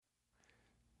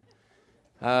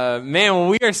Man,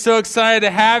 we are so excited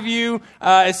to have you,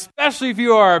 especially if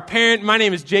you are a parent. My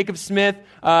name is Jacob Smith,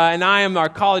 and I am our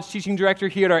college teaching director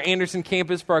here at our Anderson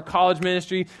campus for our college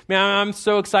ministry. Man, I'm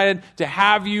so excited to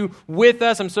have you with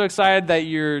us. I'm so excited that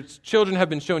your children have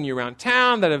been showing you around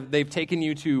town, that they've taken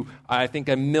you to, I think,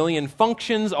 1 million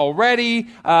functions already.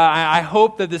 I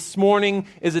hope that this morning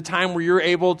is a time where you're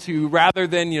able to, rather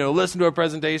than, listen to a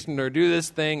presentation or do this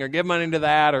thing or give money to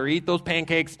that or eat those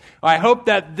pancakes, I hope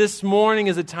that this morning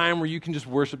is a time where you can just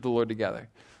worship the Lord together.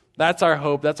 That's our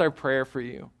hope. That's our prayer for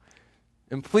you.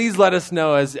 And please let us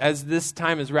know as this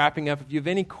time is wrapping up, if you have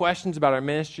any questions about our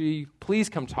ministry, please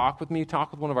come talk with me,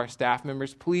 talk with one of our staff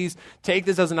members. Please take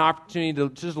this as an opportunity to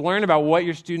just learn about what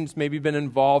your students maybe been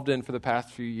involved in for the past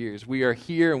few years. We are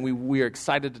here and we are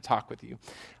excited to talk with you.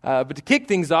 But to kick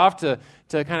things off, to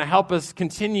kind of help us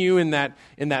continue in that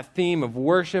theme of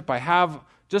worship, I have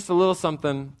just a little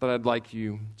something that I'd like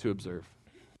you to observe.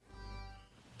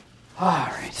 All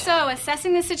right. So,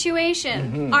 assessing the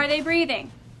situation, Are they breathing?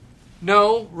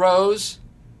 No, Rose,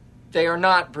 they are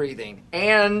not breathing.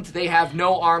 And they have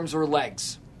no arms or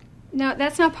legs. No,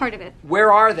 that's not part of it.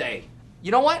 Where are they?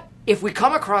 You know what? If we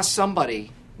come across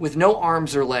somebody with no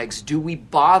arms or legs, do we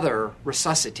bother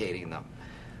resuscitating them?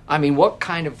 I mean, what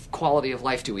kind of quality of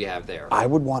life do we have there? I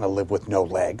would want to live with no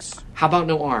legs. How about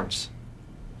no arms?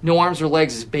 No arms or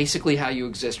legs is basically how you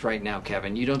exist right now,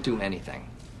 Kevin. You don't do anything.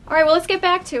 All right, well, let's get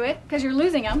back to it, because you're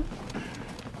losing them.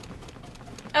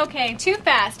 Okay, too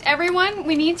fast. Everyone,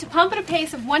 we need to pump at a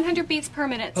pace of 100 beats per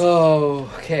minute. Oh,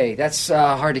 okay. That's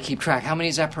hard to keep track. How many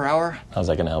is that per hour? How's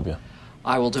that going to help you?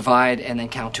 I will divide and then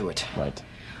count to it. Right.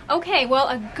 Okay, well,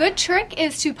 a good trick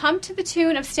is to pump to the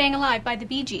tune of Staying Alive by the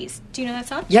Bee Gees. Do you know that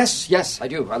song? Yes, I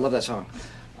do. I love that song.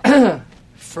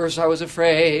 First I was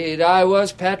afraid, I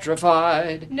was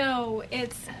petrified. No,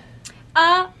 it's...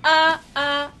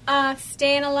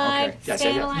 staying alive, okay. Yes,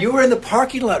 staying yeah. alive. You were in the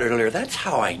parking lot earlier. That's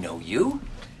how I know you.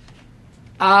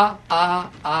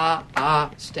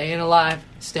 Staying alive,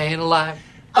 staying alive.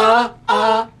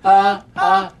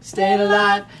 Staying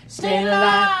alive, staying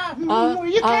alive.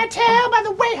 You can't tell by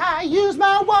the way I use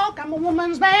my walk. I'm a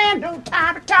woman's man, no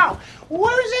time to talk.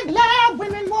 Words it loud,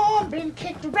 women warm, been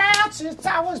kicked around since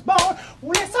I was born.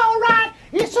 Well, it's alright,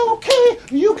 it's okay.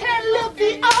 You can look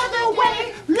the other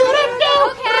way.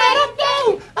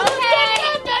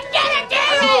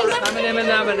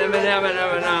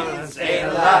 Staying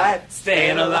alive,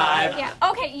 staying alive. Yeah,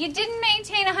 okay, you didn't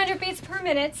maintain 100 beats per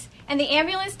minute, and the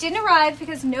ambulance didn't arrive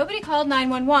because nobody called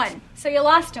 911, so you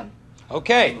lost them.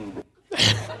 Okay.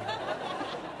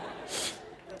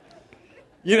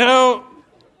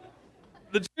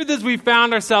 The truth is we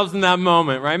found ourselves in that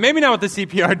moment, right? Maybe not with the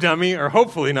CPR dummy, or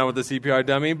hopefully not with the CPR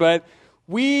dummy, but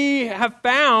we have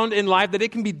found in life that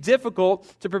it can be difficult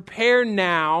to prepare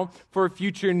now for a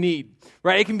future need,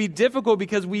 right? It can be difficult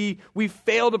because we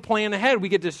fail to plan ahead. We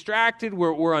get distracted.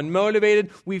 We're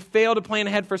unmotivated. We fail to plan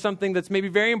ahead for something that's maybe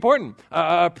very important,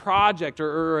 a project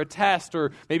or a test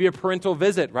or maybe a parental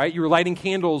visit, right? You were lighting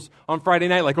candles on Friday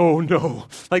night like, oh no,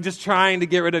 like just trying to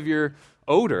get rid of your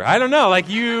odor. I don't know, like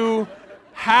you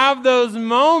have those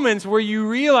moments where you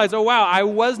realize, oh wow, I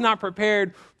was not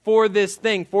prepared for this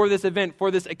thing, for this event, for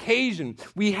this occasion.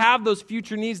 We have those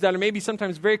future needs that are maybe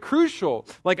sometimes very crucial,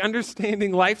 like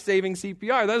understanding life-saving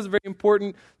CPR. That is a very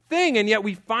important thing, and yet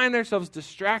we find ourselves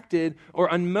distracted or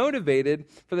unmotivated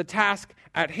for the task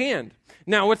at hand.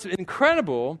 Now, what's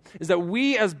incredible is that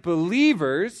we as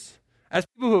believers, as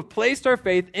people who have placed our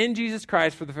faith in Jesus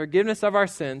Christ for the forgiveness of our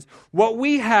sins, what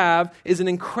we have is an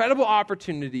incredible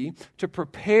opportunity to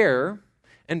prepare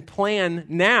and plan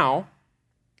now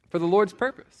for the Lord's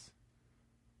purpose,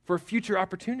 for a future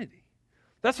opportunity.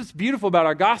 That's what's beautiful about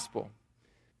our gospel.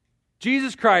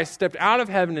 Jesus Christ stepped out of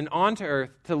heaven and onto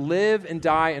earth to live and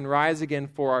die and rise again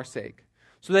for our sake,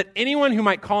 so that anyone who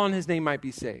might call on his name might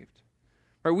be saved.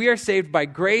 Right? We are saved by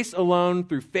grace alone,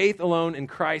 through faith alone, in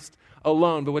Christ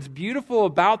alone. But what's beautiful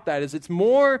about that is it's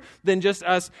more than just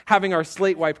us having our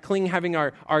slate wiped clean, having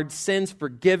our sins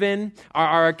forgiven,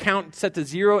 our account set to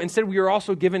zero. Instead, we are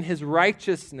also given his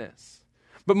righteousness.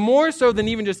 But more so than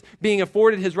even just being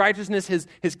afforded his righteousness,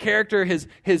 his character,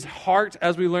 his heart,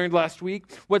 as we learned last week,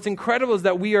 what's incredible is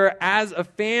that we are, as a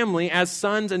family, as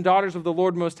sons and daughters of the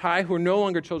Lord Most High, who are no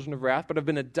longer children of wrath, but have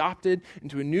been adopted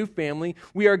into a new family,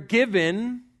 we are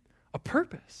given a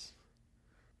purpose.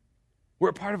 We're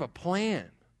a part of a plan.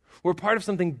 We're a part of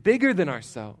something bigger than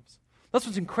ourselves. That's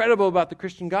what's incredible about the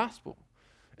Christian gospel,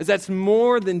 is that's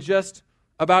more than just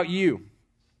about you.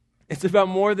 It's about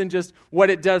more than just what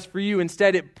it does for you.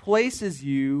 Instead, it places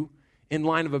you in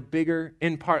line of a bigger,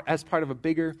 as part of a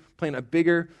bigger plan, a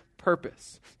bigger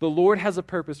purpose. The Lord has a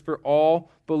purpose for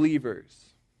all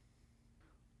believers,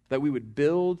 that we would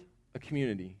build a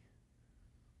community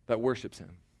that worships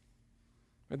him.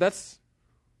 That's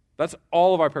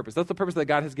all of our purpose. That's the purpose that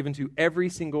God has given to every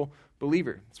single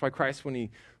believer. That's why Christ, when he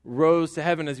rose to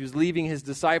heaven, as he was leaving his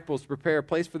disciples to prepare a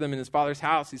place for them in his Father's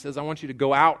house, he says, I want you to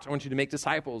go out. I want you to make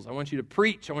disciples. I want you to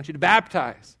preach. I want you to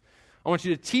baptize. I want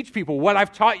you to teach people what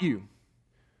I've taught you.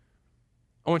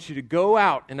 I want you to go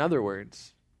out, in other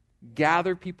words,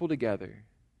 gather people together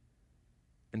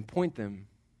and point them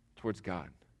towards God.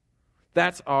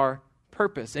 That's our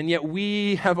purpose. And yet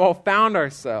we have all found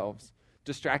ourselves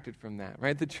distracted from that,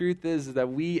 right? The truth is that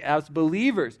we as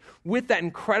believers with that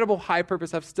incredible high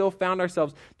purpose have still found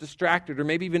ourselves distracted or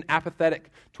maybe even apathetic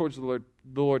towards the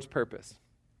Lord's purpose,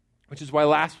 which is why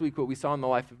last week what we saw in the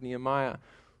life of Nehemiah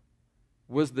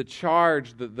was the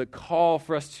charge, the call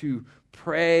for us to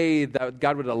pray that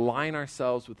God would align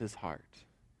ourselves with his heart,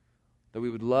 that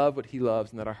we would love what he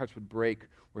loves and that our hearts would break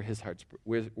where his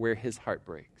heart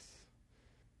breaks.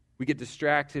 We get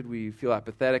distracted, we feel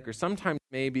apathetic, or sometimes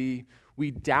maybe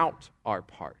we doubt our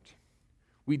part.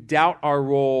 We doubt our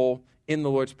role in the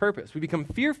Lord's purpose. We become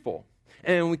fearful,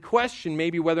 and we question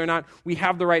maybe whether or not we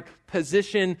have the right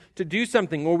position to do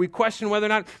something, or we question whether or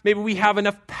not maybe we have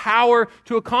enough power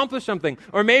to accomplish something,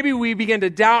 or maybe we begin to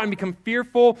doubt and become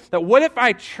fearful that what if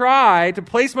I try to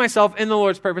place myself in the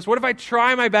Lord's purpose? What if I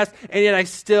try my best and yet I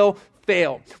still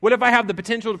fail? What if I have the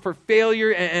potential for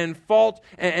failure and fault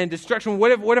and destruction?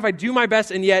 What if I do my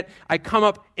best and yet I come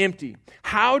up empty?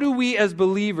 How do we as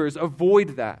believers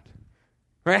avoid that?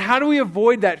 Right? How do we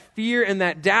avoid that fear and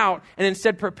that doubt and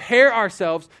instead prepare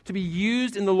ourselves to be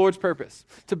used in the Lord's purpose,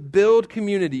 to build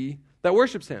community that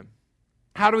worships him?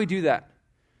 How do we do that?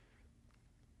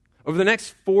 Over the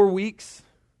next 4 weeks,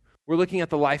 we're looking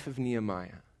at the life of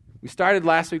Nehemiah. We started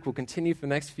last week, we'll continue for the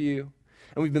next few.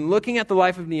 And we've been looking at the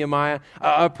life of Nehemiah,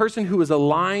 a person who was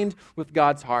aligned with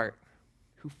God's heart,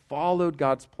 who followed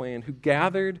God's plan, who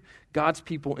gathered God's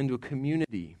people into a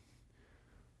community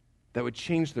that would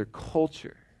change their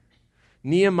culture.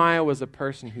 Nehemiah was a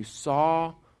person who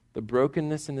saw the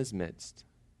brokenness in his midst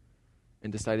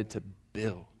and decided to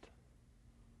build.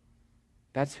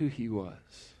 That's who he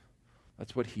was.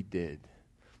 That's what he did.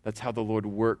 That's how the Lord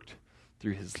worked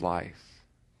through his life.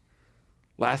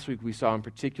 Last week we saw in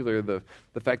particular the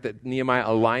fact that Nehemiah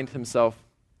aligned himself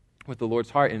with the Lord's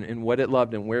heart and what it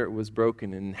loved and where it was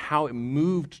broken and how it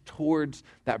moved towards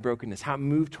that brokenness, how it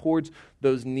moved towards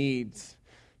those needs.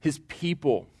 His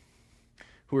people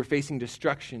who were facing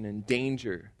destruction and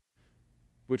danger,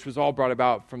 which was all brought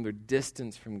about from their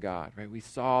distance from God, right? We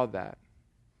saw that.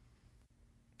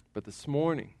 But this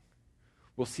morning,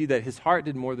 we'll see that his heart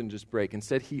did more than just break.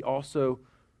 Instead, he also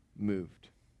moved.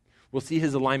 We'll see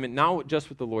his alignment not just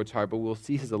with the Lord's heart, but we'll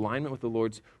see his alignment with the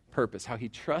Lord's purpose, how he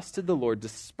trusted the Lord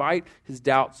despite his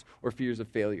doubts or fears of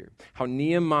failure, how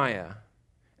Nehemiah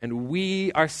and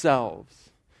we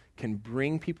ourselves can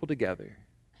bring people together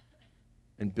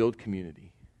and build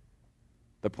community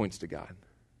that points to God.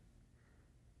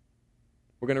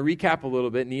 We're going to recap a little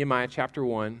bit, Nehemiah chapter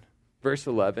 1, verse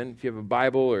 11. If you have a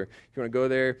Bible or if you want to go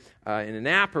there in an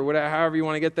app or whatever, however you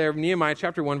want to get there, Nehemiah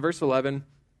chapter 1, verse 11.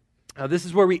 This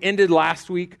is where we ended last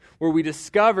week, where we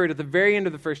discovered at the very end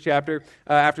of the first chapter,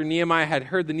 after Nehemiah had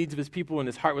heard the needs of his people and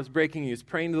his heart was breaking, he was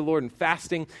praying to the Lord and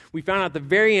fasting, we found out at the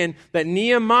very end that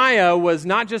Nehemiah was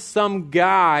not just some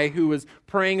guy who was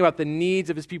praying about the needs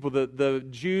of his people, the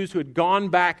Jews who had gone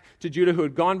back to Judah, who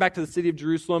had gone back to the city of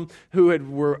Jerusalem, who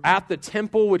were at the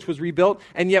temple which was rebuilt,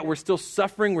 and yet were still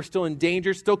suffering, were still in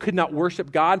danger, still could not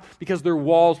worship God because their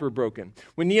walls were broken.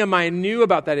 When Nehemiah knew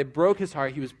about that, it broke his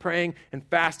heart. He was praying and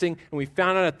fasting, and we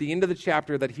found out at the end of the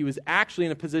chapter that he was actually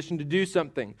in a position to do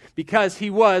something because he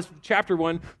was, chapter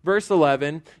 1, verse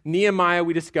 11, Nehemiah,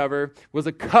 we discover, was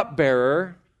a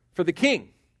cupbearer for the king.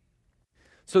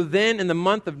 So then in the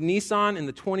month of Nisan, in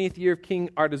the 20th year of King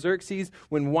Artaxerxes,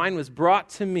 when wine was brought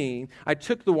to me, I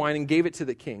took the wine and gave it to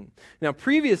the king. Now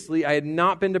previously, I had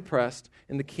not been depressed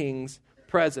in the king's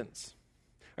presence.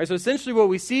 All right, so essentially what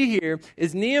we see here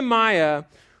is Nehemiah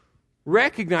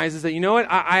recognizes that, you know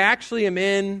what, I actually am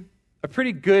in a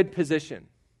pretty good position.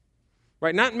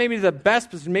 Right? Not maybe the best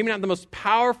position, maybe not the most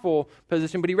powerful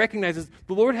position, but he recognizes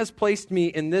the Lord has placed me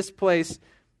in this place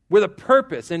with a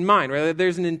purpose in mind, right?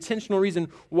 There's an intentional reason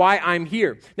why I'm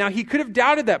here. Now, he could have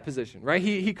doubted that position, right?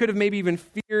 He could have maybe even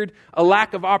feared a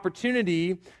lack of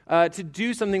opportunity to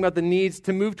do something about the needs,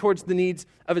 to move towards the needs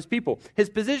of his people. His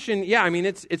position, yeah, I mean,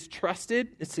 it's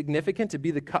trusted, it's significant to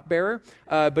be the cupbearer,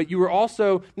 but you were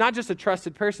also not just a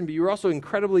trusted person, but you were also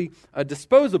incredibly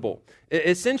disposable.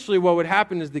 Essentially, what would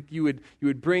happen is that you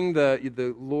would bring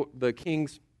the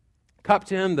king's cup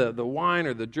to him, the wine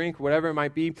or the drink, whatever it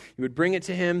might be. He would bring it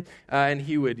to him, and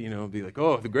he would, be like,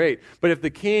 oh, great. But if the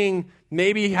king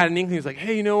maybe had an inkling, he was like,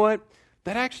 hey, you know what?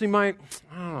 That actually might,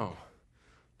 I don't know,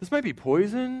 this might be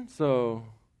poison, so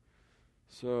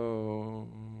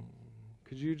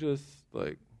could you just,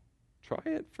 try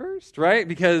it first, right?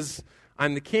 Because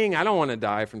I'm the king. I don't want to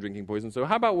die from drinking poison, so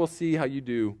how about we'll see how you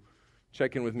do.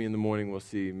 Check in with me in the morning. We'll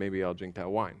see. Maybe I'll drink that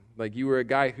wine. You were a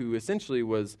guy who essentially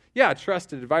was, a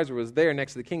trusted advisor, was there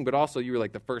next to the king, but also you were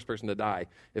the first person to die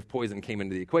if poison came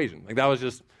into the equation. That was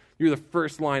just, you were the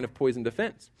first line of poison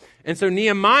defense. And so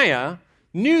Nehemiah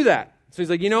knew that. So he's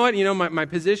like, you know what? My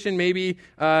position maybe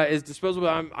is disposable.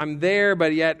 I'm there,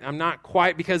 but yet I'm not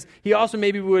quite, because he also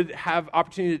maybe would have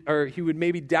opportunity, or he would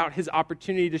maybe doubt his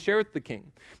opportunity to share with the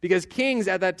king. Because kings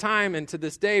at that time and to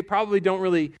this day probably don't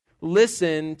really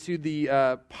listen to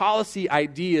the policy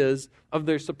ideas of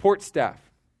their support staff,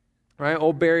 right?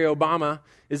 Old Barry Obama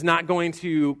is not going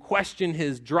to question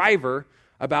his driver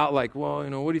about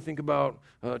what do you think about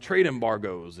trade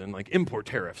embargoes and import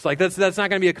tariffs? That's not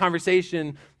going to be a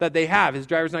conversation that they have. His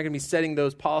driver's not going to be setting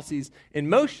those policies in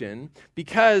motion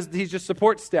because he's just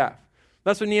support staff.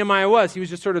 That's what Nehemiah was. He was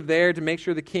just sort of there to make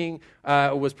sure the king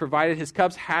was provided his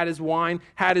cups, had his wine,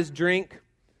 had his drink.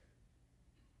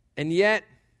 And yet,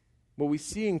 what we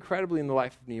see incredibly in the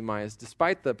life of Nehemiah is,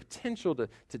 despite the potential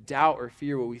to doubt or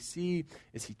fear, what we see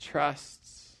is he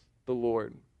trusts the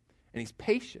Lord, and he's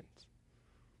patient.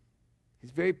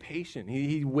 He's very patient.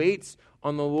 He waits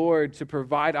on the Lord to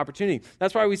provide opportunity.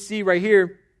 That's why we see right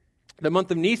here the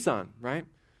month of Nisan, right?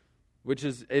 Which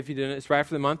is, if you didn't, it's right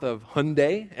after the month of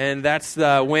Hyundai, and that's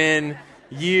when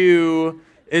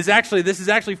this is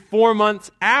actually 4 months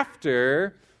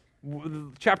after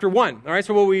chapter 1. All right,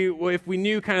 so if we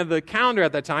knew kind of the calendar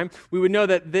at that time, we would know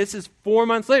that this is 4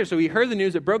 months later. So he heard the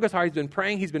news. It broke his heart. He's been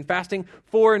praying. He's been fasting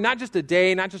for not just a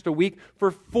day, not just a week,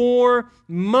 for 4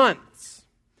 months.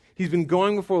 He's been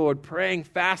going before the Lord, praying,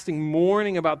 fasting,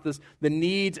 mourning about the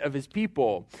needs of his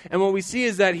people. And what we see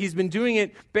is that he's been doing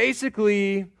it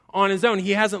basically on his own.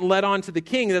 He hasn't led on to the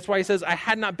king. That's why he says, I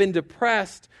had not been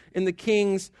depressed in the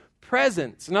king's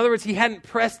presence. In other words, he hadn't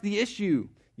pressed the issue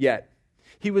yet.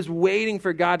 He was waiting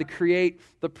for God to create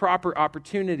the proper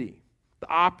opportunity, the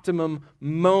optimum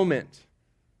moment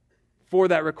for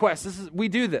that request. We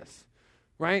do this,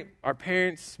 right? Our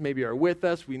parents maybe are with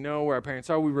us. We know where our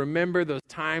parents are. We remember those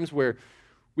times where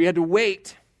we had to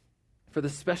wait for the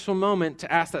special moment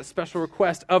to ask that special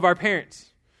request of our parents,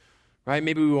 right?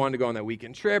 Maybe we wanted to go on that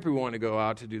weekend trip. We wanted to go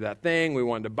out to do that thing. We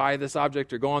wanted to buy this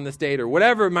object or go on this date or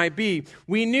whatever it might be.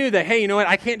 We knew that, hey, you know what?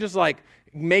 I can't just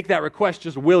make that request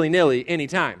just willy-nilly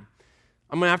anytime.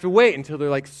 I'm going to have to wait until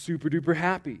they're super duper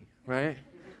happy, right?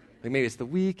 Maybe it's the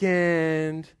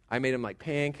weekend. I made them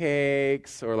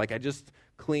pancakes, or I just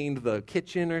cleaned the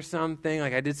kitchen or something.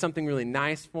 I did something really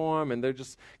nice for them, and they're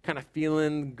just kind of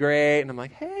feeling great. And I'm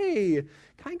like, hey,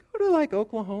 can I go to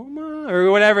Oklahoma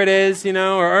or whatever it is,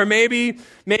 or maybe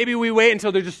we wait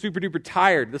until they're just super duper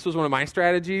tired. This was one of my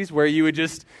strategies where you would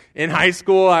just, in high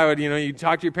school, I would, you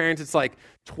talk to your parents, it's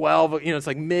 12, it's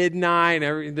midnight,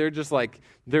 and they're just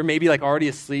they're maybe like already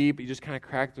asleep. You just kind of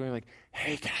crack the door, like,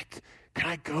 hey, can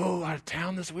I go out of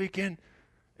town this weekend?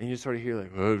 And you just sort of hear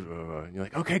like, and you're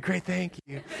like, okay, great, thank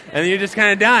you. And then you're just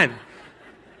kind of done.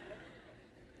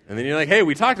 And then you're like, hey,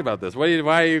 we talked about this.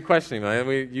 Why are you questioning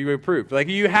me? You approved. Like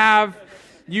you have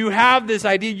this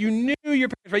idea. You knew your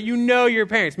parents, right? You know your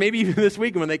parents. Maybe even this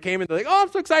weekend when they came in, they're like, oh,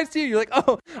 I'm so excited to see you. You're like,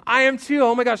 oh, I am too.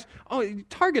 Oh my gosh. Oh,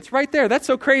 Target's right there. That's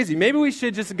so crazy. Maybe we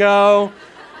should just go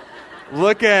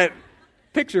look at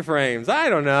picture frames. I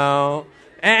don't know.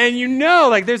 And you know,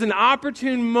 like there's an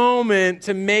opportune moment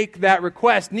to make that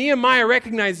request. Nehemiah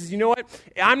recognizes, you know what?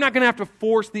 I'm not going to have to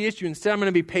force the issue. Instead, I'm going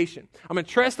to be patient. I'm going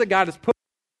to trust that God has put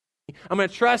me. I'm going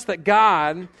to trust that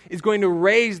God is going to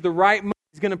raise the right moment.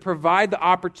 He's going to provide the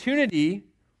opportunity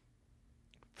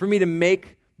for me to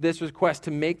make this request,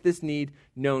 to make this need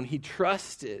known. He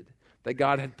trusted that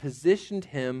God had positioned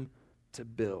him to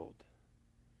build.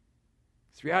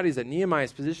 The reality is that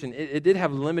Nehemiah's position, it did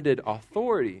have limited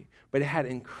authority, but it had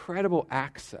incredible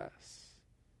access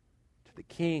to the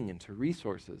king and to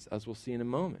resources, as we'll see in a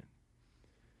moment.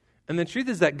 And the truth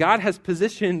is that God has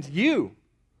positioned you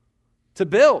to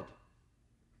build.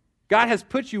 God has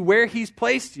put you where he's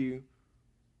placed you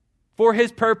for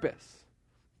his purpose,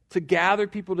 to gather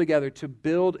people together, to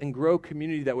build and grow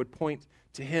community that would point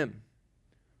to him.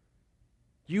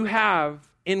 You have,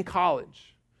 in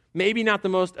college, maybe not the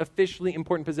most officially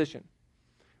important position,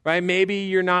 right? Maybe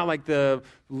you're not like the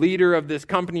leader of this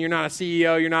company. You're not a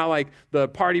CEO. You're not like the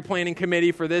party planning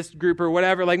committee for this group or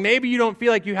whatever. Like maybe you don't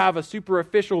feel like you have a super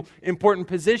official important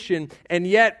position. And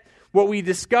yet what we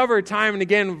discover time and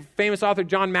again, famous author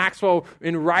John Maxwell,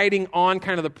 in writing on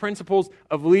kind of the principles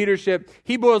of leadership,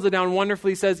 he boils it down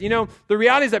wonderfully. He says, the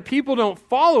reality is that people don't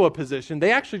follow a position,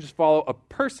 they actually just follow a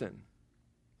person.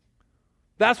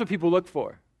 That's what people look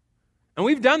for. And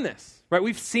we've done this, right?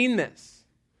 We've seen this.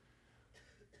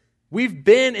 We've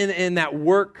been in that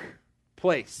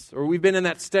workplace, or we've been in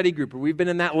that study group, or we've been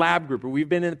in that lab group, or we've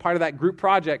been in part of that group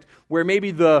project where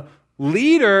maybe the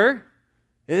leader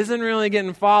isn't really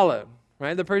getting followed,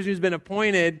 right? The person who's been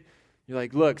appointed, you're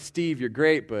like, look, Steve, you're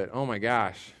great, but oh my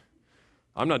gosh,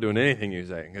 I'm not doing anything you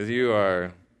say because you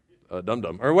are a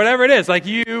dum-dum, or whatever it is. Like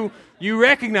you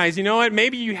recognize, you know what,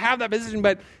 maybe you have that position,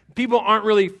 but people aren't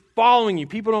really following you.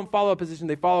 People don't follow a position,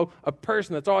 they follow a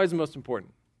person. That's always the most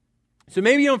important. So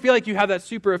maybe you don't feel like you have that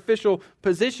super official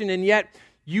position, and yet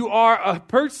you are a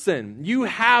person. You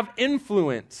have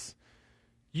influence.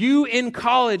 You in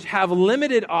college have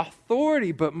limited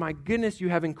authority, but my goodness, you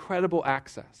have incredible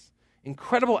access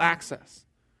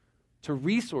to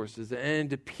resources and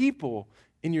to people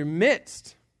in your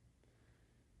midst.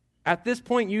 At this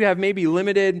point, you have maybe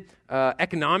limited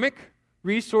economic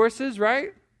resources,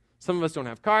 right? Some of us don't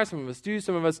have cars, some of us do,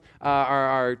 some of us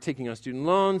are taking on student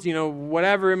loans,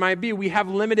 whatever it might be. We have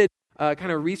limited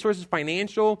kind of resources,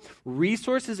 financial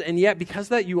resources, and yet because of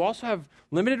that, you also have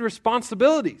limited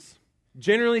responsibilities.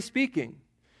 Generally speaking,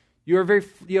 you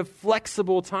have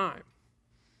flexible time.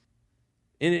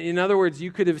 In other words,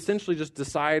 you could essentially just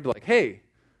decide, like, hey,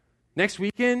 next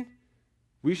weekend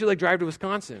we should drive to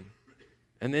Wisconsin,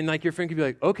 and then your friend could be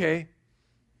like, okay,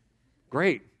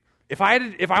 great. If I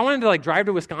wanted to drive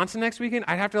to Wisconsin next weekend,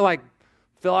 I'd have to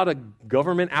fill out a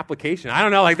government application. I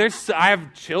don't know, I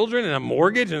have children and a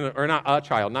mortgage, or not a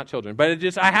child, not children, but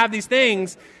I have these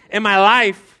things in my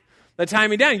life that tie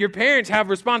me down. Your parents have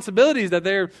responsibilities that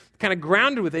they're kind of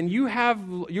grounded with, and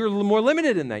you're more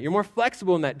limited in that. You're more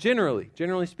flexible in that,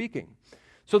 generally speaking.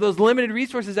 So those limited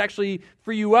resources actually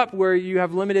free you up where you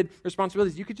have limited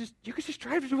responsibilities. You could just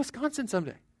drive to Wisconsin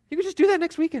someday. You could just do that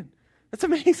next weekend. That's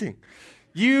amazing.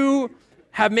 You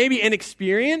have maybe an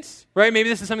experience, right? Maybe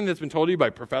this is something that's been told to you by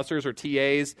professors or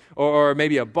TAs or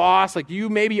maybe a boss. You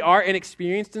maybe are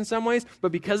inexperienced in some ways,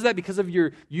 but because of that, because of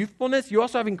your youthfulness, you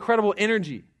also have incredible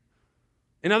energy.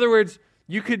 In other words,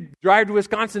 you could drive to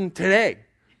Wisconsin today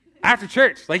after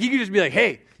church. You could just be like,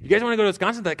 hey, you guys want to go to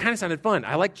Wisconsin? That kind of sounded fun.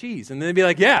 I like cheese. And then they'd be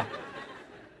like, yeah,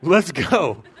 let's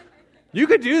go. You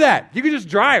could do that. You could just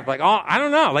drive. I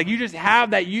don't know. You just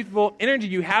have that youthful energy.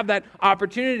 You have that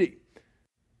opportunity.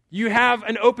 You have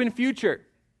an open future.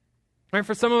 Right?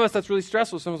 For some of us, that's really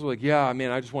stressful. Some of us are like, yeah,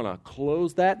 man, I just want to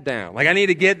close that down. I need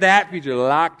to get that future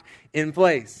locked in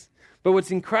place. But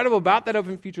what's incredible about that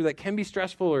open future that can be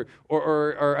stressful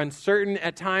or uncertain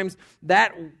at times,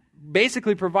 that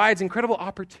basically provides incredible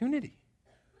opportunity.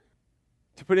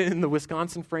 To put it in the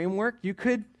Wisconsin framework, you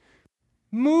could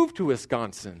move to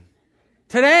Wisconsin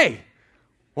today.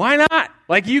 Why not?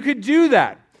 You could do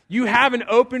that. You have an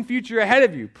open future ahead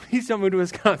of you. Please don't move to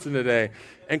Wisconsin today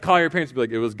and call your parents and be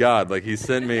like, it was God. He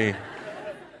sent me.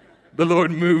 The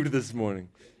Lord moved this morning.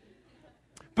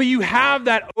 But you have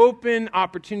that open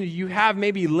opportunity. You have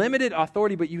maybe limited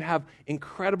authority, but you have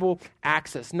incredible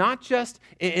access, not just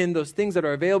in those things that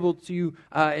are available to you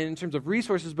in terms of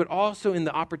resources, but also in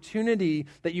the opportunity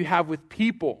that you have with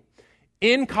people.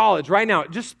 In college, right now,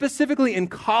 just specifically in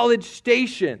College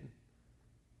Station,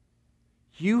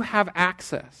 you have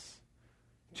access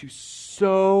to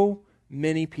so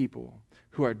many people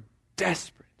who are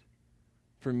desperate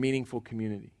for meaningful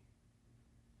community.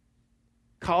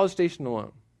 College Station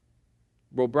alone.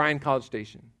 Bryan College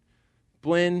Station.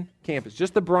 Blinn campus.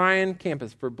 Just the Bryan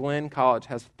campus for Blinn College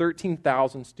has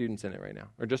 13,000 students in it right now,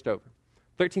 or just over.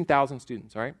 13,000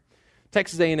 students, all right?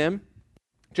 Texas A&M,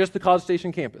 just the College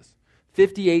Station campus,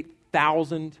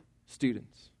 58,000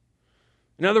 students.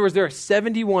 In other words, there are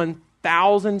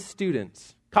 71,000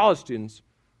 students, college students,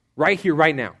 right here,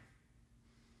 right now.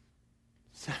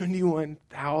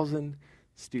 71,000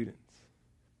 students.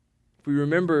 If we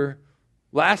remember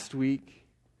last week,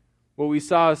 what we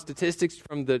saw statistics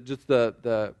from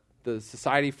the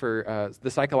Society for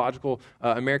the Psychological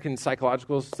American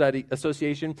Psychological Study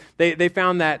Association. They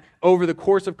found that over the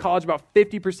course of college, about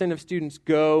 50% of students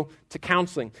go to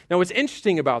counseling. Now, what's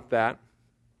interesting about that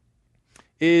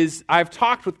is I've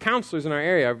talked with counselors in our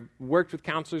area. I've worked with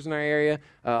counselors in our area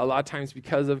a lot of times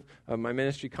because of my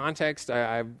ministry context.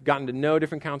 I've gotten to know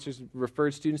different counselors,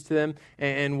 referred students to them,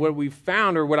 and what we've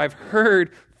found, or what I've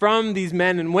heard from these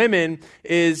men and women,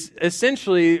 is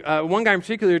essentially, one guy in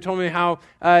particular told me how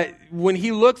when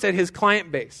he looks at his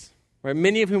client base, right,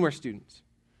 many of whom are students,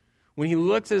 when he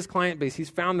looks at his client base, he's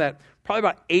found that probably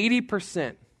about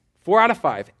 80%, 4 out of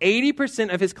 5,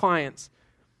 80% of his clients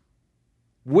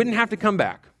wouldn't have to come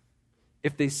back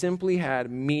if they simply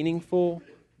had meaningful,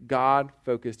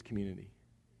 God-focused community.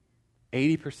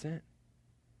 80%.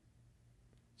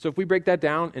 So if we break that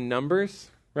down in numbers,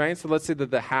 right? So let's say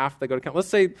that the half that go to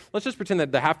counseling, let's just pretend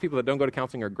that the half people that don't go to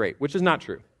counseling are great, which is not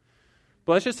true.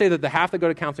 But let's just say that the half that go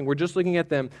to counseling, we're just looking at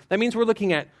them. That means we're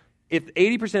looking at if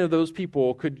 80% of those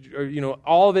people could,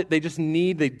 all of it, they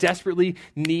desperately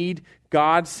need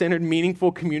God-centered,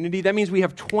 meaningful community. That means we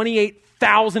have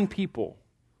 28,000 people,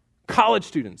 college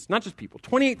students, not just people,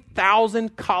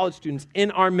 28,000 college students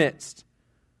in our midst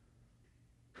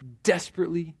who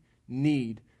desperately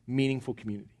need meaningful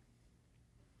community.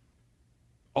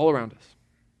 All around us,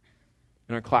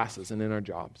 in our classes and in our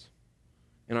jobs,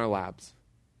 in our labs,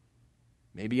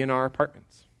 maybe in our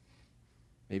apartments,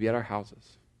 maybe at our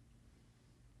houses,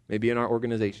 maybe in our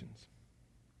organizations,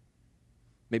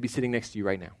 maybe sitting next to you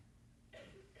right now.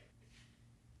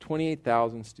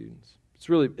 28,000 students.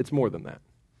 It's more than that.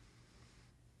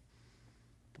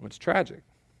 What's tragic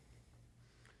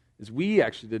is we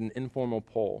actually did an informal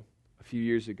poll a few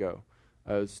years ago.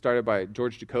 It was started by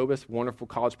George Jacobus, wonderful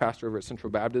college pastor over at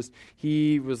Central Baptist.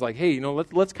 He was like, hey,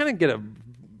 let's kind of get a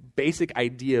basic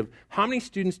idea of how many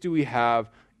students do we have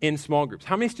in small groups?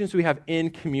 How many students do we have in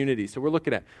community? So we're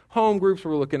looking at home groups,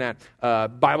 we're looking at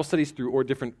Bible studies through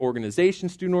different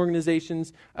organizations, student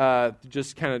organizations,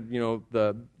 just kind of,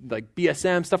 the like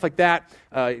BSM, stuff like that,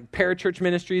 parachurch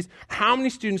ministries. How many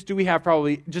students do we have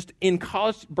probably just in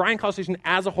Bryan College Station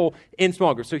as a whole in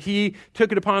small groups? So he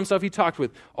took it upon himself. He talked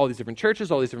with all these different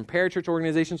churches, all these different parachurch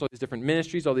organizations, all these different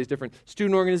ministries, all these different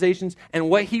student organizations. And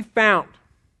what he found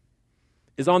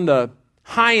is on the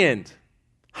high-end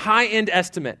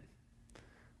estimate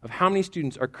of how many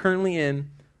students are currently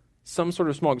in some sort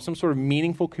of small group, some sort of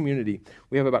meaningful community.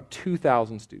 We have about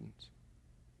 2,000 students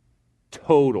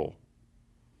total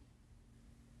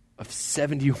of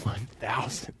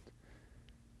 71,000.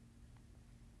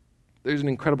 There's an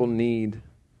incredible need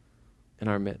in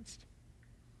our midst,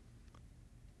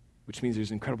 which means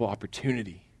there's incredible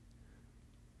opportunity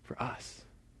for us.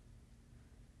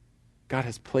 God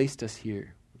has placed us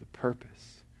here with a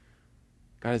purpose.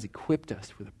 God has equipped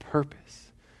us with a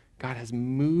purpose. God has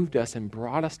moved us and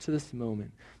brought us to this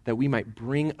moment that we might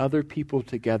bring other people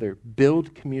together,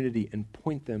 build community, and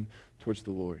point them towards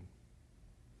the Lord.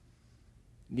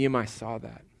 Nehemiah saw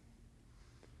that.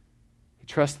 He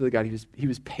trusted the God. He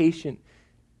was patient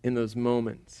in those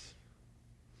moments.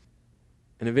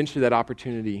 And eventually that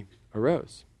opportunity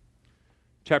arose.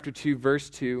 Chapter 2, verse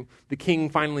 2, the king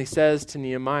finally says to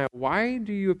Nehemiah, "Why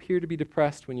do you appear to be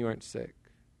depressed when you aren't sick?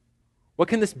 What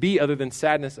can this be other than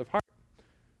sadness of heart?"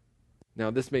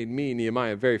 Now, this made me,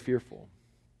 Nehemiah, very fearful.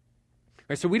 All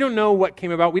right, so we don't know what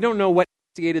came about. We don't know what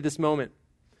instigated this moment.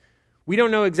 We don't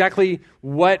know exactly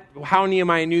how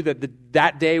Nehemiah knew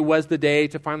that day was the day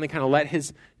to finally kind of let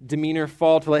his demeanor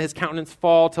fall, to let his countenance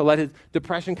fall, to let his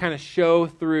depression kind of show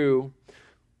through.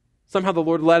 Somehow the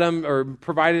Lord let him or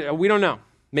provided, we don't know.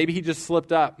 Maybe he just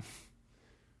slipped up.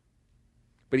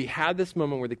 But he had this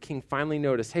moment where the king finally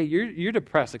noticed, hey, you're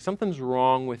depressed, like something's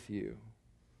wrong with you.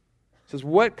 He says,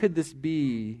 what could this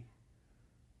be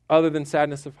other than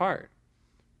sadness of heart?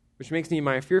 Which makes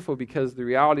Nehemiah fearful because the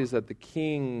reality is that the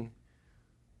king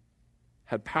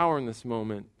had power in this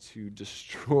moment to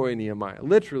destroy Nehemiah,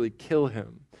 literally kill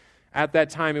him. At that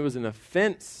time, it was an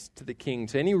offense to the king,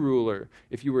 to any ruler,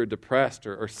 if you were depressed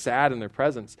or sad in their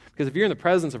presence. Because if you're in the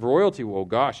presence of royalty, well,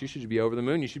 gosh, you should be over the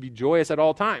moon. You should be joyous at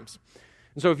all times.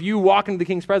 And so if you walk into the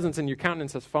king's presence and your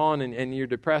countenance has fallen and you're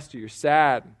depressed or you're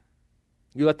sad,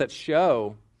 you let that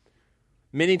show.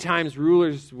 Many times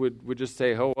rulers would just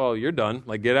say, oh, well, you're done.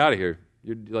 Like, get out of here.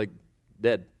 You're, like,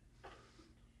 dead.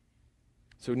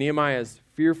 So Nehemiah is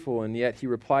fearful, and yet he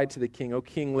replied to the king, "O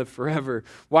king, live forever.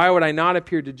 Why would I not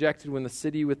appear dejected when the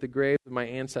city with the graves of my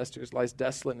ancestors lies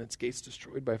desolate and its gates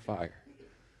destroyed by fire?"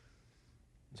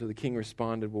 So the king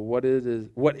responded, "Well, what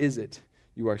is it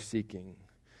you are seeking?"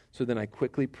 So then I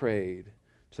quickly prayed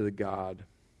to the God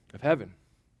of heaven.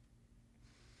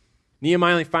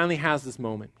 Nehemiah finally has this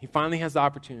moment. He finally has the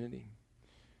opportunity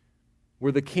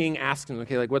where the king asks him,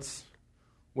 okay, like what's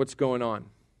going on?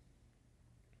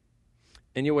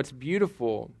 And yet what's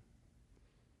beautiful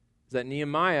is that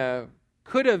Nehemiah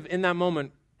could have, in that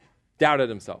moment, doubted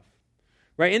himself.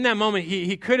 Right? In that moment,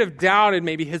 he could have doubted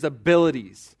maybe his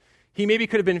abilities. He maybe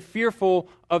could have been fearful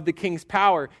of the king's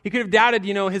power. He could have doubted,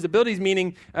 his abilities,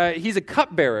 meaning he's a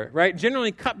cupbearer, right?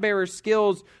 Generally, cupbearer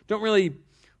skills don't really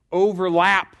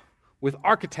overlap with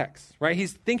architects, right?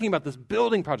 He's thinking about this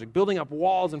building project, building up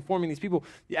walls and forming these people.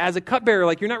 As a cupbearer,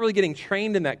 like you're not really getting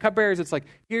trained in that. Cupbearers, it's like,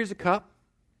 here's a cup.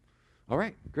 All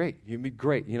right, great. You'd be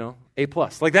great, A+.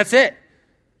 Like, that's it.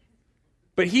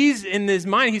 But he's, in his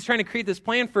mind, he's trying to create this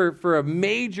plan for a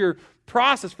major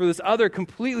process for this other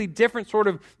completely different sort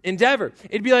of endeavor.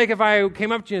 It'd be like if I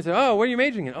came up to you and said, oh, what are you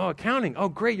majoring in? Oh, accounting. Oh,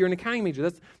 great, you're an accounting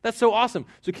major. That's so awesome.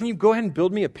 So can you go ahead and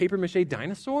build me a papier-mâché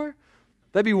dinosaur?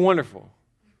 That'd be wonderful.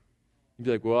 You'd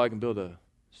be like, well, I can build a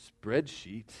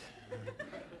spreadsheet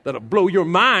that'll blow your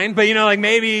mind. But,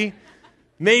 maybe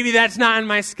that's not in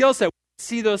my skill set. We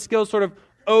see those skills sort of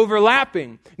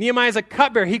overlapping. Nehemiah's a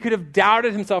cupbearer. He could have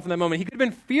doubted himself in that moment. He could have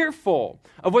been fearful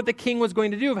of what the king was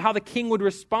going to do, of how the king would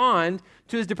respond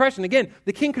to his depression. Again,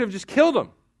 the king could have just killed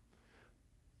him.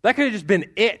 That could have just been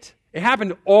it. It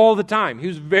happened all the time. He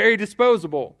was very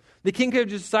disposable. The king could have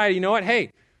just decided, you know what, hey,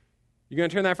 you're going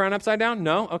to turn that frown upside down?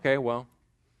 No? Okay, well,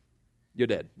 you're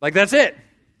dead. Like, that's it.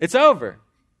 It's over.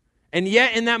 And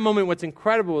yet, in that moment, what's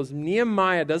incredible is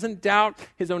Nehemiah doesn't doubt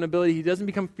his own ability. He doesn't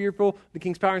become fearful of the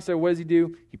king's power. Instead, what does he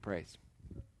do? He prays.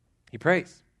 He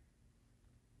prays.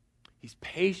 He's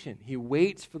patient. He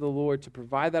waits for the Lord to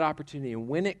provide that opportunity. And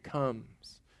when it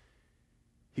comes,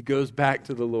 he goes back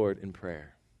to the Lord in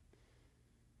prayer.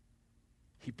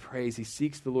 He prays. He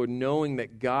seeks the Lord, knowing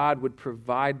that God would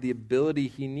provide the ability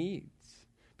he needs,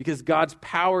 because God's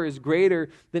power is greater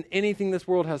than anything this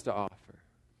world has to offer.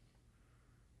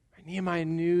 Nehemiah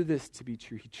knew this to be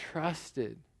true. He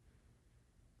trusted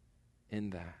in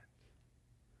that.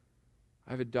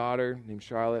 I have a daughter named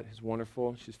Charlotte who's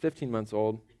wonderful. She's 15 months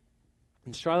old.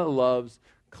 And Charlotte loves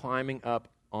climbing up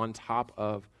on top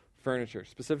of furniture,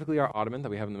 specifically our ottoman that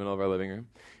we have in the middle of our living room.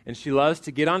 And she loves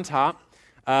to get on top.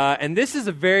 And this is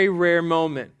a very rare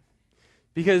moment,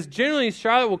 because generally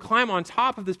Charlotte will climb on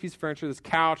top of this piece of furniture, this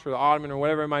couch or the ottoman or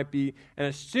whatever it might be. And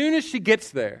as soon as she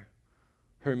gets there,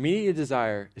 her immediate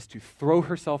desire is to throw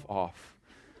herself off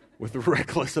with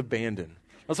reckless abandon.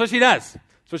 That's what she does.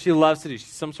 That's what she loves to do.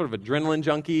 She's some sort of adrenaline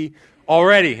junkie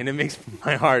already, and it makes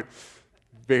my heart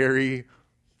very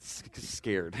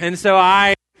scared. And so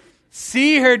I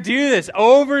see her do this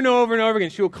over and over and over again.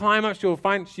 She will climb up.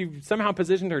 She somehow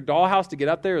positioned her dollhouse to get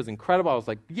up there. It was incredible. I was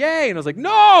like, yay. And I was like,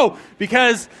 no,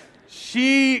 because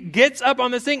she gets up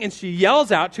on this thing and she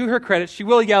yells out. To her credit, she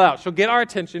will yell out. She'll get our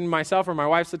attention, myself or my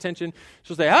wife's attention.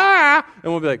 She'll say, ah, and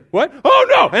we'll be like, what? Oh,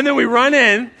 no. And then we run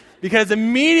in, because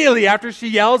immediately after she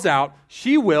yells out,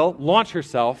 she will launch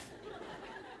herself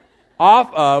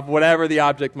off of whatever the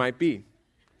object might be.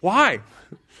 Why?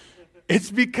 It's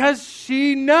because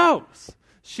she knows.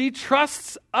 She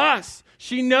trusts us.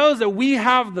 She knows that we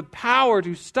have the power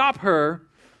to stop her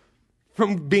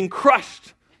from being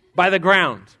crushed by the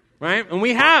ground. Right? And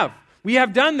we have. We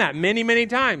have done that many, many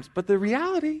times. But the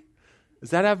reality is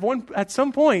that at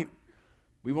some point,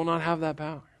 we will not have that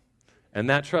power. And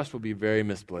that trust will be very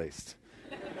misplaced.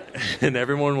 And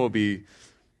everyone will be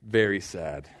very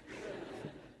sad.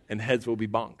 And heads will be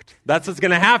bonked. That's what's going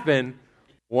to happen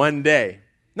one day.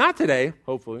 Not today,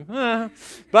 hopefully.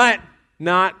 But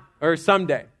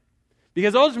someday.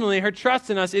 Because ultimately, her trust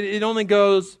in us, it only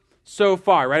goes so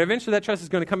far, right? Eventually that trust is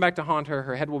going to come back to haunt her.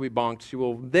 Her head will be bonked. She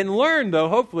will then learn, though,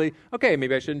 hopefully, okay,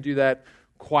 maybe I shouldn't do that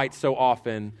quite so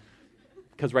often,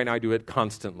 because right now I do it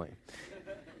constantly.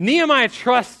 Nehemiah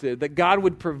trusted that God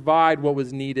would provide what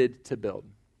was needed to build.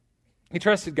 He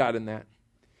trusted God in that.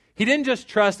 He didn't just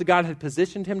trust that God had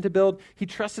positioned him to build. He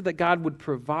trusted that God would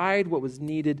provide what was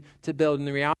needed to build. And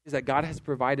the reality is that God has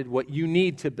provided what you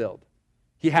need to build.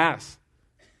 He has.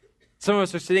 Some of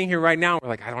us are sitting here right now, we're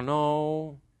like, I don't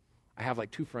know. I have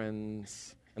 2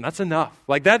 friends, and that's enough.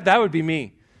 That would be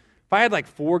me. If I had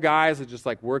 4 guys that just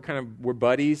we're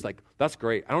buddies, that's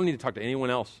great. I don't need to talk to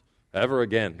anyone else ever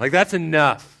again. That's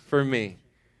enough for me.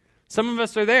 Some of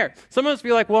us are there. Some of us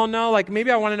be like, well, no,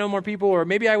 maybe I want to know more people, or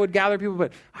maybe I would gather people,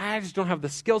 but I just don't have the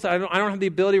skill set. I don't have the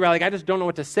ability, right? I just don't know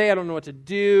what to say. I don't know what to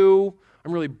do.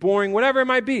 I'm really boring, whatever it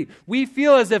might be. We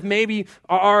feel as if maybe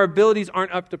our abilities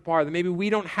aren't up to par, that maybe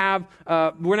we don't have,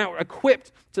 we're not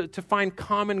equipped to find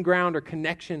common ground or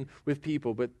connection with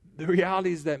people. But the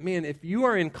reality is that, man, if you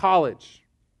are in college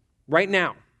right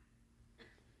now,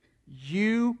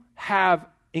 you have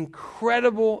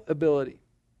incredible ability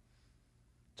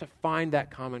to find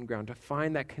that common ground, to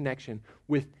find that connection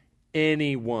with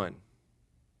anyone.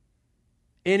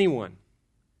 Anyone.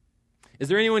 Is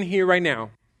there anyone here right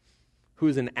now who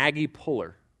is an Aggie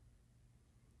puller?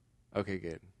 Okay,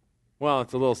 good. Well,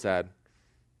 it's a little sad,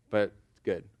 but it's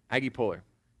good. Aggie puller.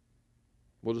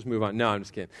 We'll just move on. No, I'm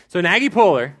just kidding. So an Aggie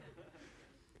puller,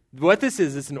 what this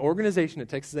is, it's an organization at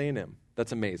Texas A&M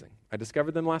that's amazing. I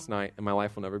discovered them last night, and my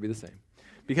life will never be the same.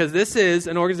 Because this is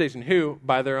an organization who,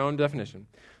 by their own definition,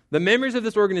 the members of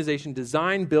this organization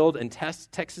design, build, and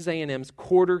test Texas A&M's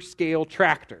quarter-scale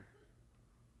tractor.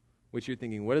 which you're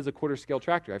thinking, what is a quarter scale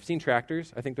tractor? I've seen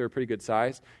tractors. I think they're a pretty good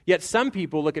size. Yet some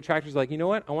people look at tractors like, you know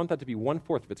what? I want that to be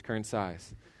 1/4 of its current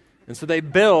size. And so they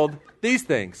build these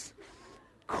things,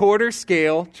 quarter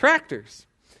scale tractors.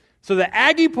 So the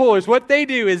Aggie Pullers, what they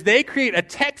do is they create a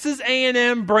Texas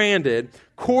A&M branded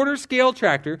quarter scale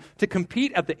tractor to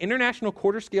compete at the International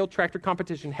Quarter Scale Tractor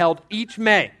Competition held each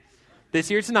May. This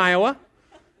year it's in Iowa.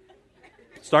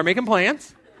 Start making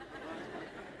plans.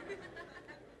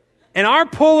 And our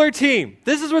puller team,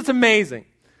 this is what's amazing.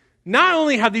 Not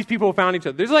only have these people found each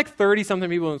other, there's like 30-something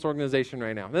people in this organization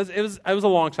right now. It was a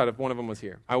long shot if one of them was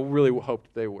here. I really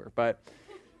hoped they were. But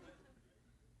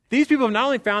these people have not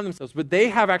only found themselves, but they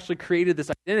have actually created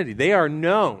this identity. They are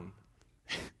known.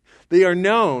 They are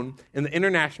known in the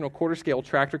International Quarter Scale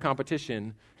Tractor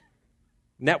Competition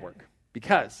network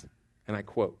because, and I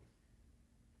quote,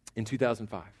 in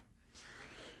 2005,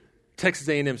 Texas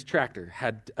A&M's tractor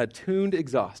had a tuned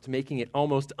exhaust, making it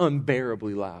almost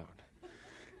unbearably loud.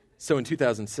 So in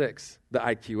 2006, the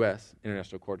IQS,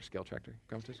 International Quarter Scale Tractor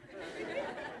Competition,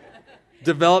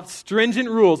 developed stringent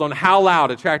rules on how loud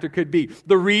a tractor could be.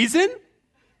 The reason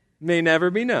may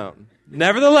never be known.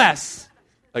 Nevertheless,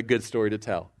 a good story to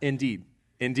tell. Indeed,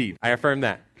 I affirm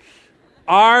that.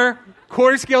 Our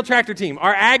quarter scale tractor team,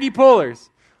 our Aggie Pullers,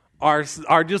 are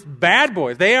just bad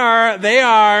boys. They are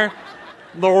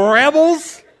the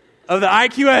rebels of the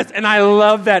IQS, and I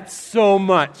love that so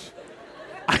much.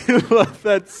 I love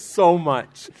that so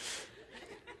much.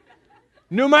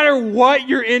 No matter what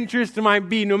your interest might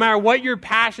be, no matter what your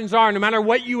passions are, no matter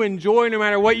what you enjoy, no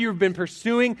matter what you've been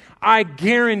pursuing, I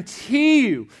guarantee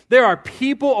you there are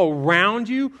people around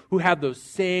you who have those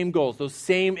same goals, those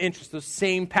same interests, those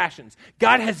same passions.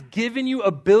 God has given you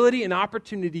ability and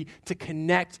opportunity to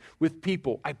connect with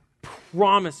people. I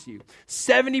promise you,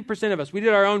 70% of us, we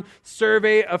did our own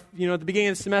survey of, at the beginning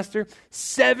of the semester,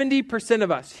 70% of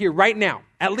us here right now,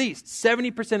 at least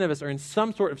 70% of us are in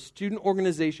some sort of student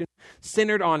organization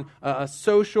centered on a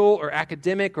social or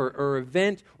academic or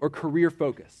event or career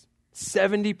focus.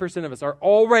 70% of us are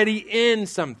already in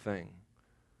something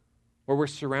where we're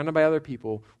surrounded by other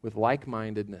people with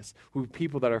like-mindedness, with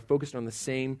people that are focused on the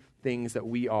same things that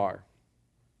we are.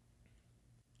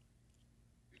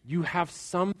 You have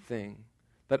something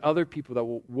that other people that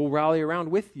will rally around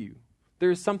with you.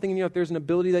 There's something in you, if there's an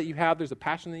ability that you have, there's a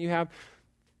passion that you have,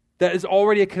 that is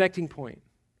already a connecting point.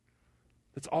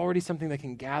 That's already something that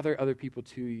can gather other people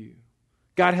to you.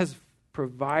 God has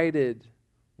provided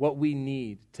what we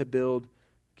need to build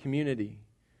community.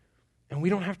 And we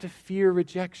don't have to fear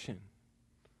rejection.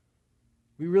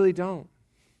 We really don't.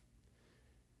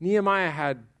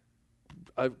 Nehemiah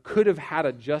could have had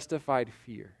a justified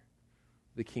fear.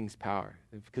 The king's power.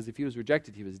 Because if he was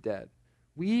rejected, he was dead.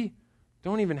 We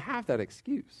don't even have that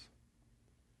excuse.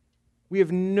 We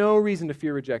have no reason to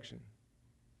fear rejection.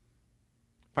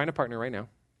 Find a partner right now.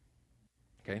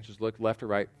 Okay, just look left or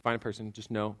right. Find a person.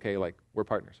 Just know, okay, we're